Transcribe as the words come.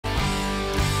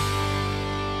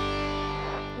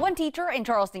One teacher in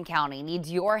Charleston County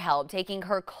needs your help taking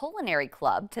her culinary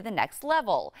club to the next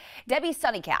level. Debbie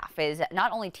Sunnycalf is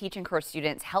not only teaching her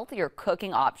students healthier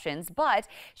cooking options, but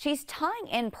she's tying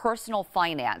in personal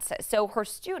finance so her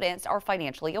students are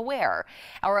financially aware.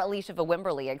 Our Alicia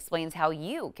Wimberly explains how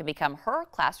you can become her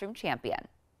classroom champion.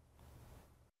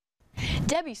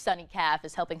 Debbie Sunnycalf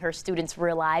is helping her students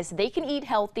realize they can eat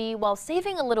healthy while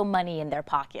saving a little money in their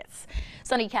pockets.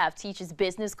 Sunnycalf teaches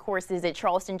business courses at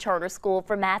Charleston Charter School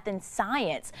for math and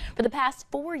science. For the past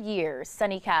 4 years,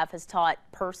 Sunnycalf has taught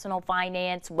personal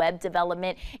finance, web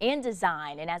development, and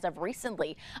design, and as of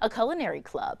recently, a culinary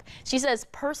club. She says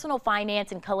personal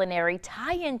finance and culinary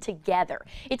tie in together.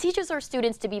 It teaches her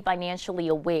students to be financially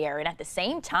aware and at the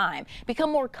same time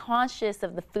become more conscious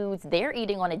of the foods they're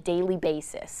eating on a daily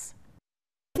basis.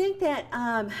 I think that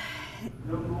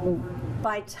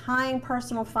by tying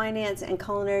personal finance and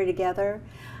culinary together,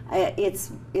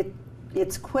 it's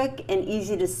quick and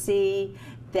easy to see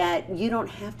that you don't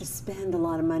have to spend a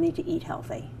lot of money to eat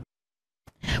healthy.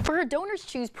 For her Donors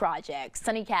Choose project,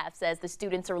 Sunnycalf says the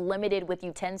students are limited with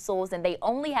utensils and they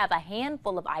only have a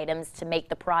handful of items to make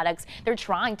the products they're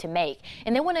trying to make,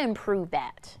 and they want to improve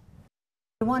that.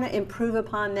 We want to improve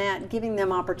upon that, giving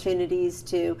them opportunities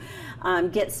to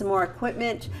get some more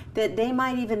equipment that they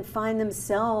might even find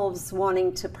themselves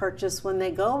wanting to purchase when they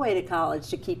go away to college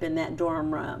to keep in that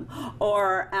dorm room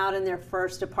or out in their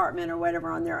first apartment or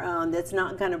whatever on their own. That's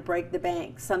not going to break the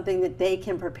bank, something that they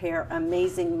can prepare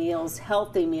amazing meals,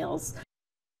 healthy meals.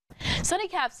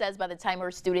 Sunnycalf says by the time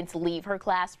her students leave her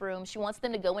classroom, she wants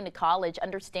them to go into college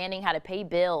understanding how to pay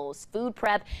bills, food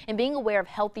prep, and being aware of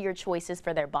healthier choices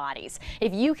for their bodies.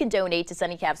 If you can donate to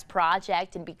Sunnycalf's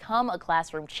project and become a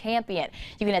classroom champion,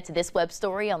 you can head to this web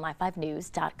story on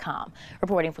live5news.com.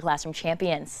 Reporting for Classroom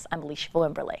Champions, I'm Alicia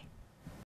Wimberly.